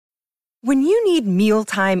When you need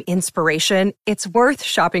mealtime inspiration, it's worth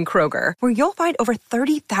shopping Kroger, where you'll find over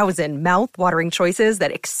 30,000 mouth-watering choices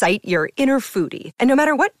that excite your inner foodie. And no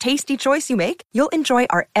matter what tasty choice you make, you'll enjoy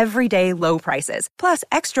our everyday low prices, plus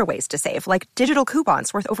extra ways to save, like digital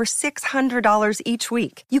coupons worth over $600 each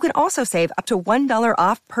week. You can also save up to $1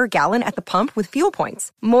 off per gallon at the pump with fuel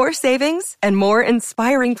points. More savings and more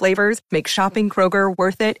inspiring flavors make shopping Kroger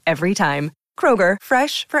worth it every time. Kroger,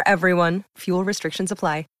 fresh for everyone. Fuel restrictions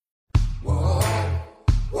apply.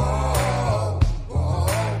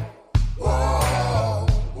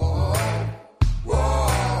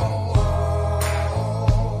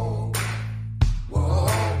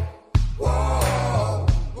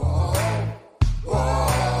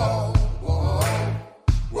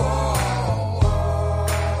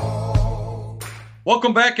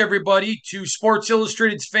 Welcome back, everybody, to Sports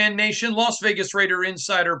Illustrated's Fan Nation Las Vegas Raider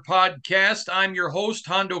Insider Podcast. I'm your host,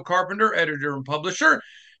 Hondo Carpenter, editor and publisher,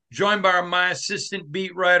 joined by my assistant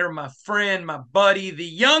beat writer, my friend, my buddy, the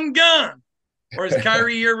young gun, or as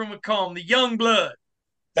Kyrie Irving would call him, the young blood,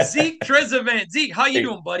 Zeke Trezevant. Zeke, how you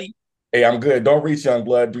doing, buddy? Hey, I'm good. Don't reach young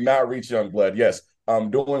blood. Do not reach young blood. Yes,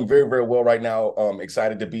 I'm doing very, very well right now.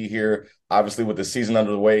 Excited to be here. Obviously, with the season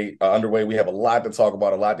underway, we have a lot to talk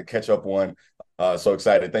about, a lot to catch up on. So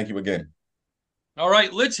excited. Thank you again. All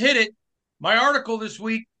right, let's hit it. My article this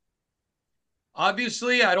week.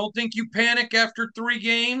 Obviously, I don't think you panic after 3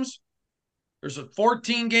 games. There's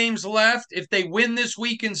 14 games left. If they win this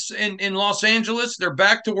week in Los Angeles, they're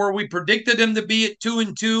back to where we predicted them to be at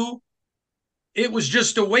 2-2. It was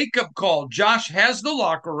just a wake-up call. Josh has the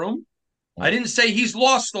locker room. I didn't say he's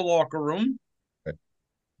lost the locker room.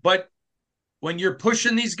 But when you're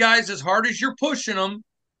pushing these guys as hard as you're pushing them,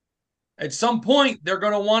 at some point, they're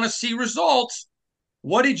going to want to see results.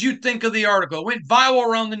 What did you think of the article? It went viral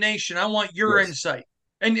around the nation. I want your insight.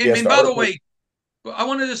 And by the way, I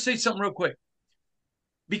wanted to say something real quick.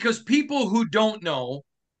 Because people who don't know,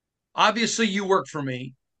 obviously you work for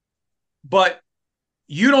me, but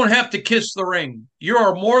you don't have to kiss the ring. You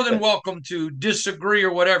are more than welcome to disagree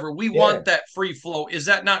or whatever. We want that free flow. Is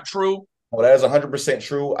that not true? Well, that is 100%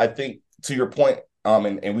 true. I think, to your point,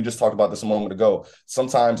 and we just talked about this a moment ago,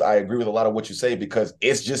 sometimes I agree with a lot of what you say because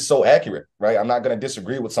it's just so accurate, right? I'm not going to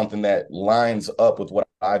disagree with something that lines up with what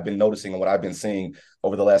I've been noticing and what I've been seeing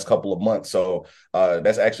over the last couple of months. So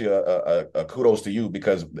that's actually a kudos to you,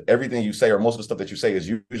 because everything you say, or most of the stuff that you say, is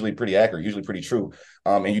usually pretty accurate, usually pretty true.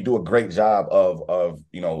 And you do a great job of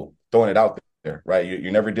throwing it out there, right?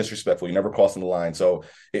 You're never disrespectful. You're never crossing the line. So,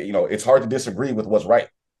 it's hard to disagree with what's right.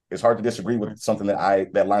 It's hard to disagree with something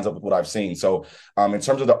that lines up with what I've seen. So in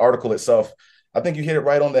terms of the article itself, I think you hit it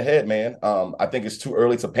right on the head, man. I think it's too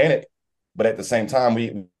early to panic, but at the same time,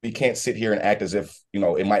 we can't sit here and act as if,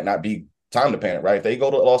 it might not be time to panic, right? If they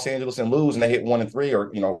go to Los Angeles and lose and they hit 1-3,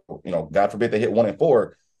 or, God forbid they hit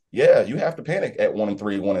 1-4, yeah, you have to panic at 1-3,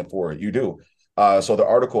 1-4. You do. So the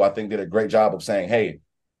article, I think, did a great job of saying, hey,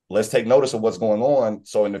 let's take notice of what's going on.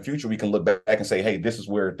 So in the future, we can look back and say, hey, this is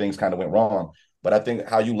where things kind of went wrong. But I think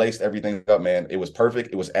how you laced everything up, man, it was perfect.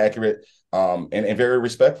 It was accurate, and very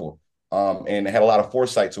respectful, and it had a lot of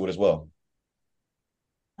foresight to it as well.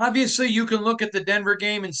 Obviously, you can look at the Denver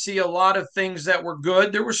game and see a lot of things that were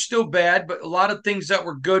good. There were still bad, but a lot of things that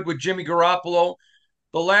were good with Jimmy Garoppolo.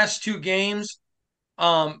 The last 2 games,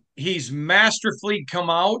 he's masterfully come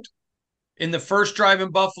out. In the first drive in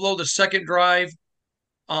Buffalo, the second drive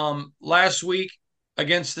last week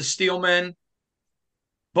against the Steelmen.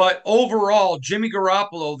 But overall, Jimmy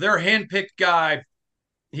Garoppolo, their handpicked guy,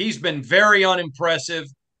 he's been very unimpressive.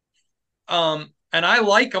 And I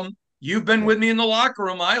like him. You've been with me in the locker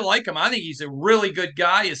room. I like him. I think he's a really good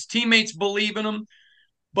guy. His teammates believe in him.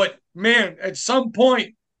 But, man, at some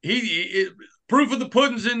point, proof of the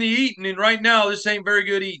pudding's in the eating. And right now, this ain't very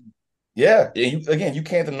good eating. Yeah. You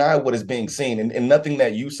can't deny what is being seen. And nothing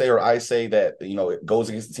that you say or I say that, it goes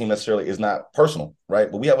against the team necessarily is not personal, right?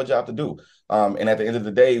 But we have a job to do. And at the end of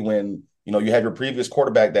the day, when, you have your previous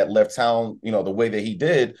quarterback that left town, the way that he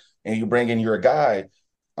did, and you bring in your guy,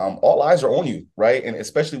 all eyes are on you, right? And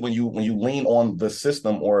especially when you lean on the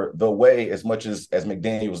system or the way as much as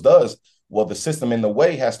McDaniels does, well, the system in the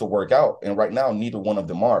way has to work out. And right now, neither one of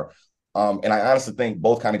them are. And I honestly think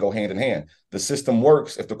both kind of go hand in hand. The system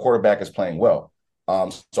works if the quarterback is playing well.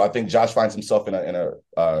 So I think Josh finds himself in a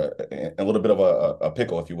little bit of a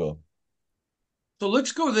pickle, if you will. So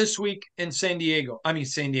let's go this week in San Diego. I mean,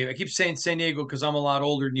 San Diego. I keep saying San Diego because I'm a lot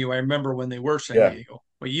older than you. I remember when they were San Diego.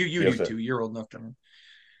 Well, you yes, do too. You're old enough to know.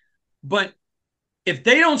 But if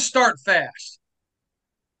they don't start fast,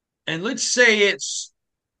 and let's say it's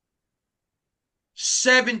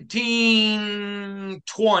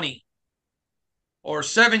 17-20, or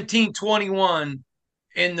 17-21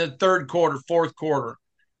 in the third quarter, fourth quarter.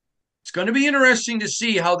 It's going to be interesting to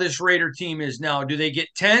see how this Raider team is now. Do they get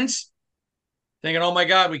tense? Thinking, oh my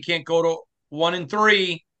God, we can't go to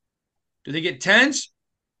 1-3. Do they get tense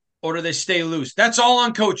or do they stay loose? That's all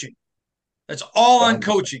on coaching. That's all on 100%.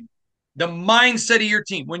 coaching. The mindset of your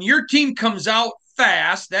team. When your team comes out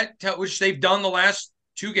fast, which they've done the last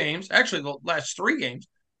 2 games, actually the last 3 games.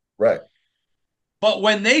 Right. But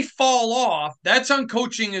when they fall off, that's on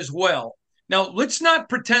coaching as well. Now, let's not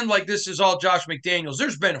pretend like this is all Josh McDaniels.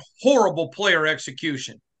 There's been horrible player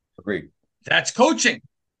execution. Agreed. That's coaching.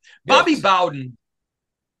 Yes. Bobby Bowden,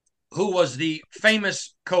 who was the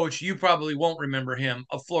famous coach, you probably won't remember him,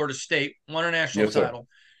 of Florida State, won a national title.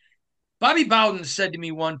 Bobby Bowden said to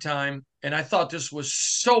me one time, and I thought this was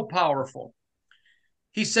so powerful.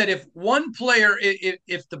 He said, if one player,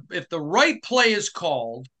 if the right play is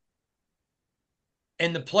called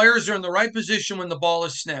and the players are in the right position when the ball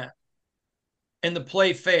is snapped and the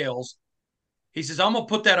play fails, he says, I'm going to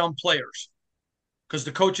put that on players because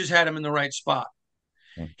the coaches had them in the right spot.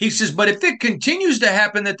 He says, but if it continues to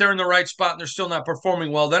happen that they're in the right spot and they're still not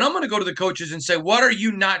performing well, then I'm going to go to the coaches and say, what are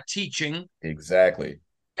you not teaching? Exactly.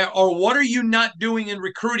 Or what are you not doing in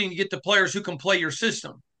recruiting to get the players who can play your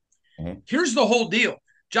system? Here's the whole deal.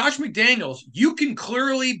 Josh McDaniels, you can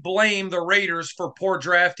clearly blame the Raiders for poor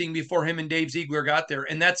drafting before him and Dave Ziegler got there,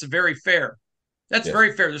 and that's very fair. That's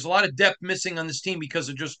very fair. There's a lot of depth missing on this team because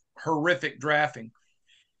of just horrific drafting.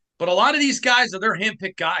 But a lot of these guys are their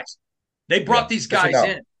handpicked guys. They brought these guys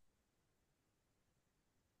in.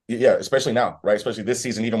 Yeah, especially now, right? Especially this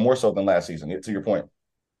season, even more so than last season, to your point.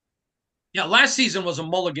 Yeah, last season was a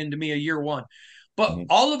mulligan to me, a year one. But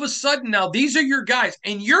all of a sudden now, these are your guys.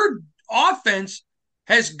 And your offense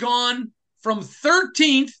has gone from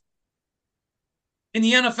 13th in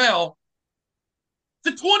the NFL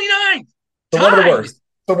to 29th. So one of the worst.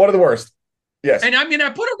 So one of the worst. Yes. And I mean, I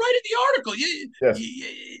put it right in the article.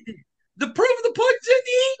 The proof of the pudding's in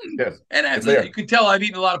the eating. Yes. And you can tell I've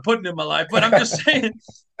eaten a lot of pudding in my life, but I'm just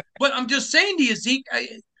saying, to you, Zeke,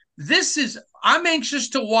 I'm anxious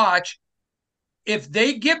to watch if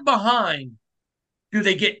they get behind, do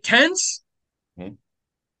they get tense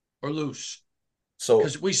or loose? So,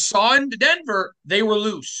 because we saw in Denver, they were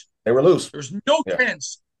loose. They were loose. There's no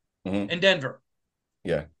tense in Denver.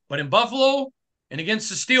 Yeah. But in Buffalo and against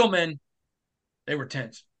the Steelmen, they were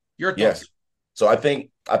tense. Your thoughts? Yes. So I think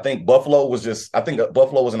Buffalo was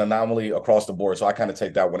an anomaly across the board. So I kind of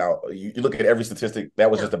take that one out. You look at every statistic, that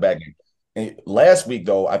was just a bad game. And last week,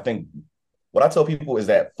 though, I think what I tell people is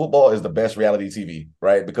that football is the best reality TV,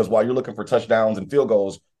 right? Because while you're looking for touchdowns and field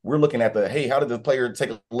goals, we're looking at hey, how did the player take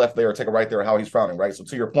a left there or take a right there, how he's frowning, right? So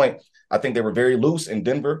to your point, I think they were very loose in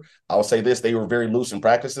Denver. I'll say this, they were very loose in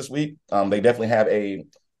practice this week. They definitely have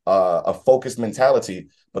a focused mentality,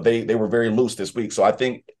 but they were very loose this week. So I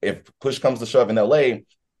think if push comes to shove in LA,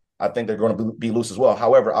 I think they're going to be loose as well.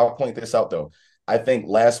 However, I'll point this out, though. I think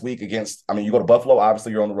last week you go to Buffalo,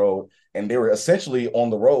 obviously you're on the road, and they were essentially on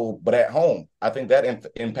the road, but at home. I think that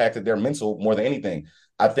impacted their mental more than anything.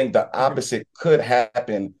 I think the opposite could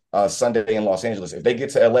happen Sunday in Los Angeles. If they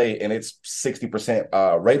get to LA and it's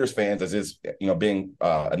 60% Raiders fans, as is being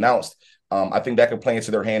announced, I think that could play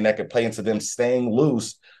into their hand. That could play into them staying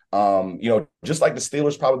loose. Just like the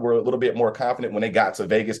Steelers probably were a little bit more confident when they got to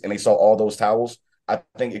Vegas and they saw all those towels. I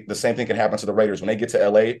think the same thing can happen to the Raiders when they get to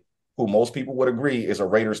LA, who most people would agree is a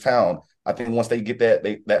Raiders town. I think once they get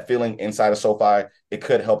that feeling inside of SoFi, it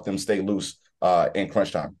could help them stay loose in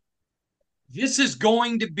crunch time. This is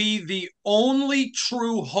going to be the only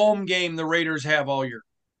true home game the Raiders have all year.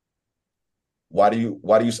 Why do you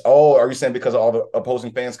are you saying because of all the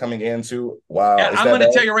opposing fans coming in too? Wow. Yeah, I'm going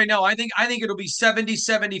to tell you right now, I think it'll be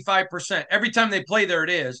 70-75%. Every time they play there, it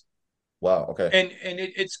is. Wow, okay. And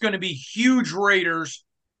it's going to be huge Raiders,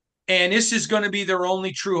 and this is going to be their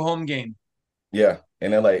only true home game. Yeah,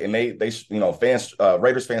 in LA. And they fans,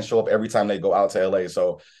 Raiders fans show up every time they go out to LA.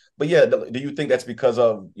 So, but yeah, do you think that's because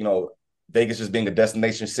of, Vegas just being a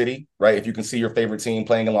destination city, right? If you can see your favorite team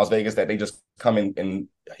playing in Las Vegas, that they just come in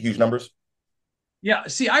huge numbers? Yeah,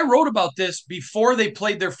 see, I wrote about this before they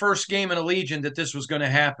played their first game in Allegiant that this was going to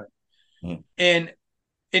happen. And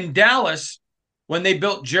in Dallas, when they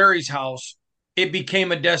built Jerry's house, it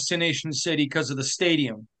became a destination city because of the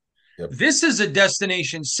stadium. Yep. This is a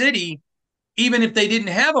destination city, even if they didn't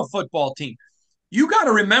have a football team. You got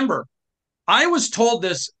to remember, I was told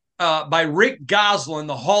this by Rick Goslin,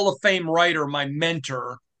 the Hall of Fame writer, my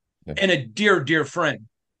mentor, and a dear, dear friend.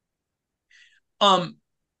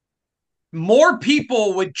 More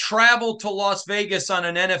people would travel to Las Vegas on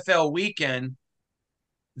an NFL weekend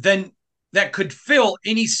than that could fill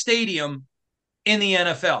any stadium in the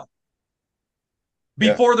NFL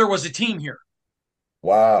Yeah. before there was a team here.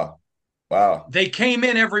 Wow. They came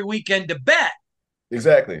in every weekend to bet.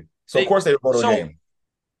 Exactly. So of course they would go to a game.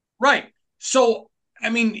 Right. So, I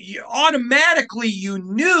mean, automatically you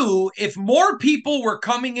knew if more people were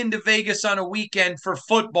coming into Vegas on a weekend for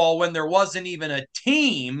football when there wasn't even a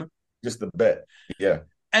team. Just the bet. Yeah.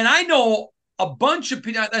 And I know a bunch of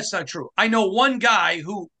people, that's not true. I know one guy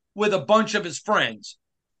who, with a bunch of his friends,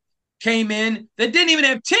 came in that didn't even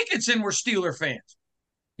have tickets and were Steeler fans.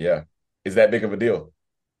 Yeah. Is that big of a deal?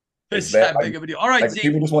 It's that big of a deal. All right, Zeke.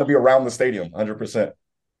 People just want to be around the stadium, 100%.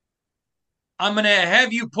 I'm going to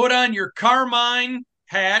have you put on your Carmine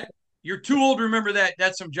hat. You're too old to remember that.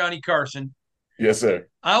 That's from Johnny Carson. Yes, sir.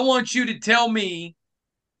 I want you to tell me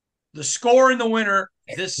the score in the winner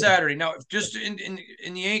this Saturday. Now, just in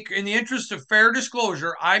the interest of fair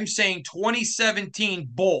disclosure, I'm saying 2017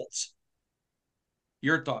 Bolts.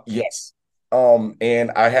 Your thoughts? Yes.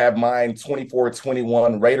 And I have mine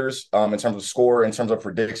 24-21 Raiders in terms of score, in terms of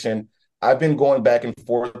prediction. I've been going back and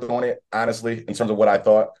forth on it, honestly, in terms of what I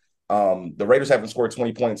thought. The Raiders haven't scored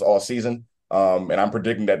 20 points all season, and I'm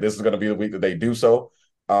predicting that this is going to be the week that they do so.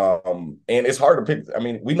 And it's hard to pick. I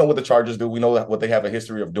mean, we know what the Chargers do. We know what they have a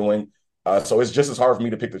history of doing. So it's just as hard for me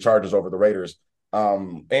to pick the Chargers over the Raiders.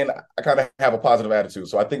 And I kind of have a positive attitude.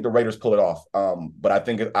 So I think the Raiders pull it off. But I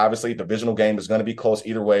think obviously divisional game is going to be close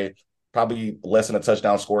either way, probably less than a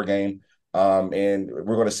touchdown score game. And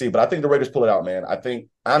we're going to see. But I think the Raiders pull it out, man. I think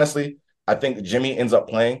Jimmy ends up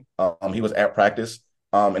playing. He was at practice.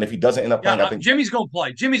 And if he doesn't end up playing, I think Jimmy's going to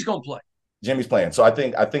play. Jimmy's playing. So I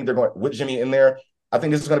think they're going with Jimmy in there. I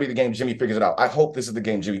think this is going to be the game Jimmy figures it out. I hope this is the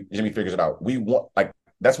game Jimmy figures it out. We want, like,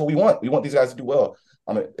 that's what we want. We want these guys to do well.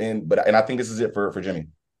 And I think this is it for Jimmy.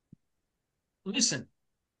 Listen,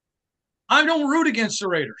 I don't root against the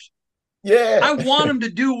Raiders. Yeah. I want them to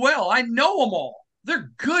do well. I know them all.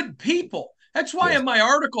 They're good people. That's why in my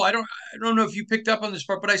article, I don't know if you picked up on this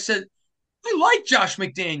part, but I said, I like Josh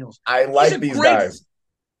McDaniels. I like these guys.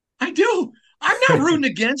 I do. I'm not rooting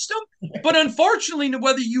against them, but unfortunately,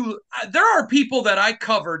 there are people that I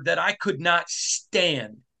covered that I could not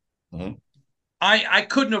stand. Mm-hmm. I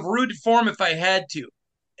couldn't have rooted for him if I had to,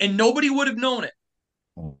 and nobody would have known it.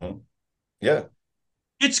 Mm-hmm. Yeah.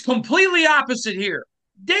 It's completely opposite here.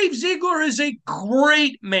 Dave Ziegler is a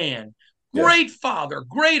great man, great father,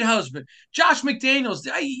 great husband. Josh McDaniels,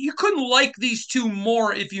 you couldn't like these two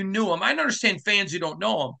more if you knew him. I understand fans who don't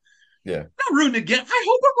know him. Yeah. I'm not rooting again. I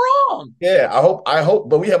hope I'm wrong. Yeah, I hope,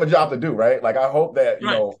 but we have a job to do, right? Like, I hope that, you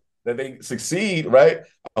know, that they succeed, right?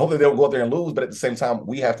 I hope that they'll go out there and lose, but at the same time,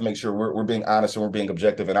 we have to make sure we're being honest and we're being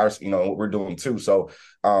objective in our, what we're doing too. So,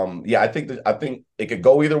 I think it could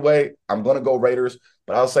go either way. I'm going to go Raiders,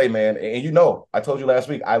 but I'll say, man, and I told you last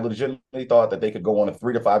week, I legitimately thought that they could go on a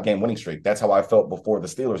 3 to 5 game winning streak. That's how I felt before the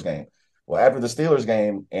Steelers game. Well, after the Steelers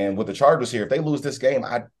game and with the Chargers here, if they lose this game,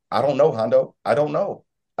 I don't know, Hondo. I don't know.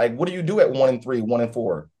 Like, what do you do at 1-3,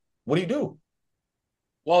 1-4? What do you do?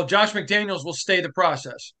 Well, Josh McDaniels will stay the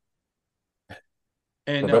process.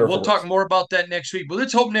 And we'll talk more about that next week. But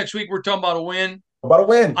let's hope next week we're talking about a win.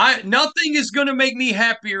 Nothing is going to make me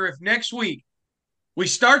happier if next week we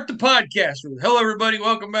start the podcast with, hello, everybody,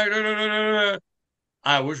 welcome back.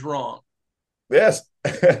 I was wrong. Yes.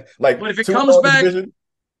 But if it comes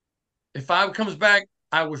back,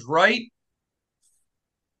 I was right.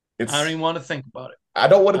 I don't even want to think about it. I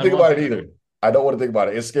don't want to think about it either. I don't want to think about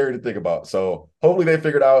it. It's scary to think about. So hopefully they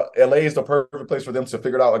figure it out. LA is the perfect place for them to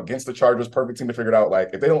figure it out against the Chargers. Perfect team to figure it out.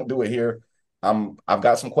 Like, if they don't do it here, I've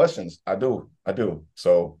got some questions. I do.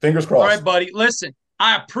 So fingers crossed. All right, buddy. Listen,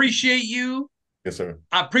 I appreciate you. Yes, sir.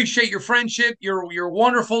 I appreciate your friendship. You're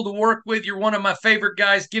wonderful to work with. You're one of my favorite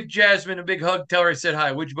guys. Give Jasmine a big hug. Tell her I said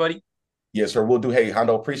hi. Would you, buddy? Yes, sir. We'll do. Hey,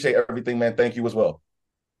 Hondo, appreciate everything, man. Thank you as well.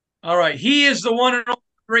 All right. He is the one and only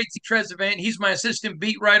great Trezevant. He's my assistant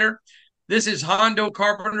beat writer. This is Hondo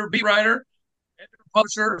Carpenter, beat writer,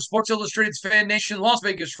 publisher of Sports Illustrated's Fan Nation, Las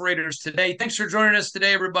Vegas Raiders today. Thanks for joining us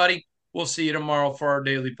today, everybody. We'll see you tomorrow for our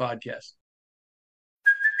daily podcast.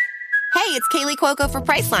 Hey, it's Kaylee Cuoco for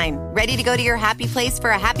Priceline. Ready to go to your happy place for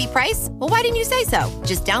a happy price? Well, why didn't you say so?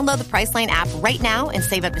 Just download the Priceline app right now and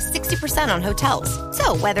save up to 60% on hotels.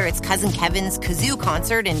 So whether it's Cousin Kevin's Kazoo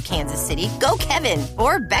Concert in Kansas City, go Kevin,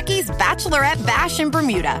 or Becky's Bachelorette Bash in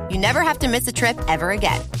Bermuda, you never have to miss a trip ever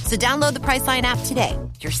again. So download the Priceline app today.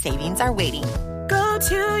 Your savings are waiting. Go to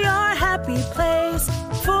your happy place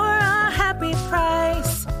for a happy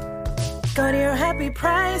price. Go to your happy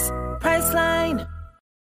price, Priceline.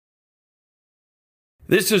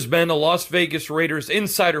 This has been a Las Vegas Raiders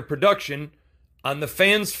Insider production on the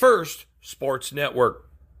Fans First Sports Network.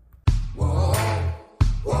 Whoa,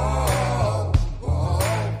 whoa.